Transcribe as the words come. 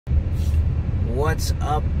What's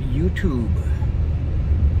up, YouTube?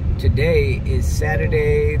 Today is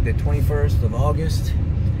Saturday, the 21st of August,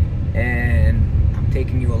 and I'm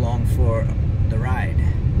taking you along for the ride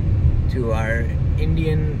to our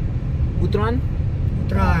Indian Uttaran,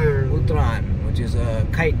 which is a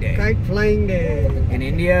kite day. Kite flying day. In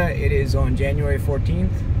India, it is on January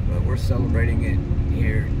 14th, but we're celebrating it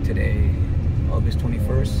here today, August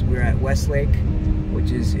 21st. We're at Westlake, which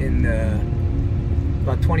is in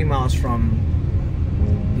about 20 miles from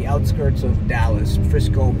the outskirts of Dallas,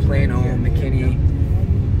 Frisco, Plano, McKinney,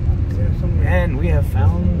 and we have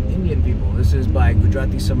found Indian people. This is by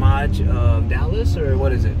Gujarati Samaj of Dallas, or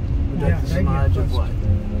what is it? Gujarati Samaj of what?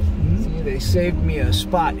 See, they saved me a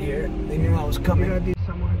spot here. They knew I was coming.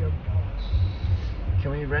 Can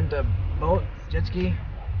we rent a boat, jet ski?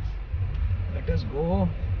 Let us go.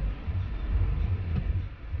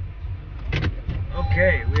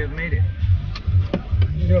 Okay, we have made it.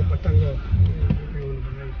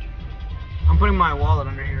 I'm putting my wallet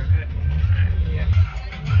under here.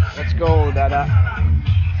 Let's go, Dada.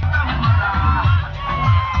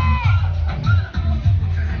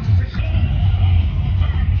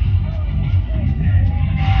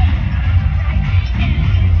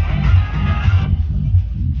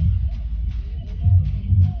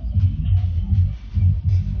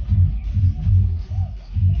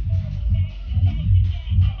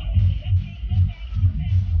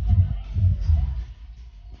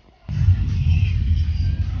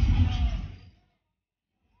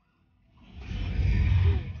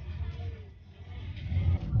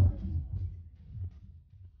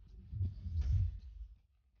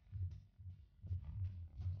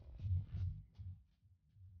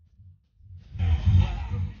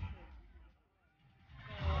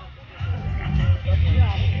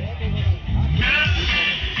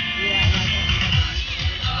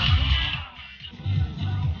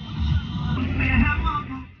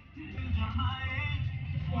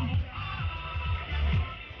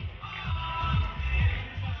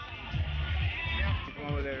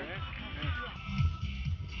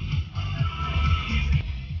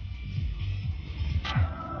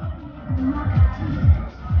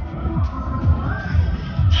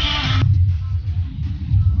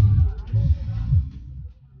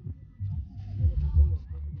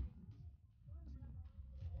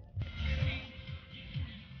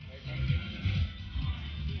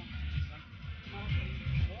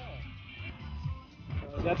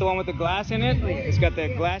 Is that the one with the glass in it? It's got the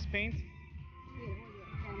glass paint?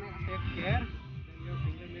 Take care, then your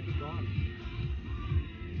finger may be gone.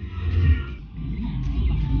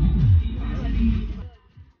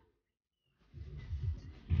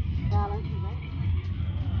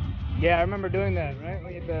 Yeah, I remember doing that, right?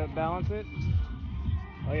 When you have to balance it?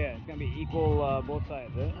 Oh yeah, it's going to be equal both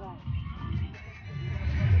sides, right?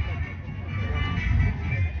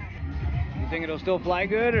 You think it'll still fly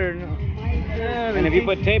good, or no? Yeah, and if you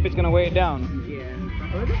put tape, it's going to weigh it down. Yeah.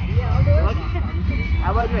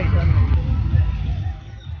 How about weight?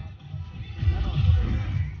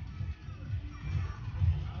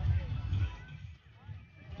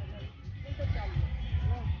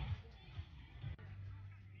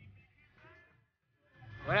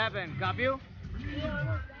 What happened? Cop you?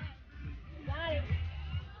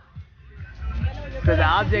 So the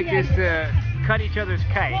object is to cut each other's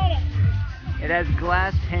kite. It has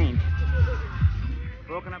glass paint.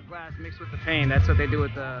 Broken up glass mixed with the paint. That's what they do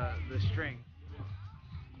with the string.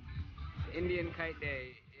 Indian Kite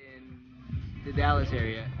Day in the Dallas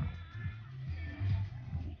area.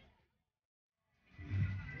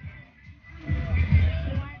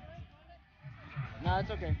 No,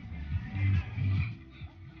 it's okay.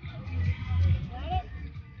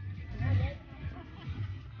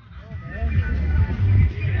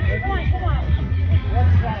 Come on.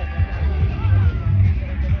 Let's try it.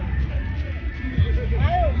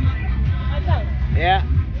 Yeah.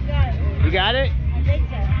 You got it? I think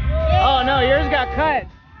so. Oh no, yours got cut.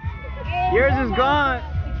 Yours is gone.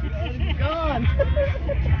 It's gone.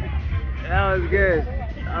 That was good.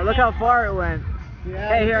 Look how far it went.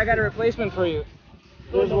 Hey, here, I got a replacement for you.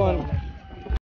 Here's one.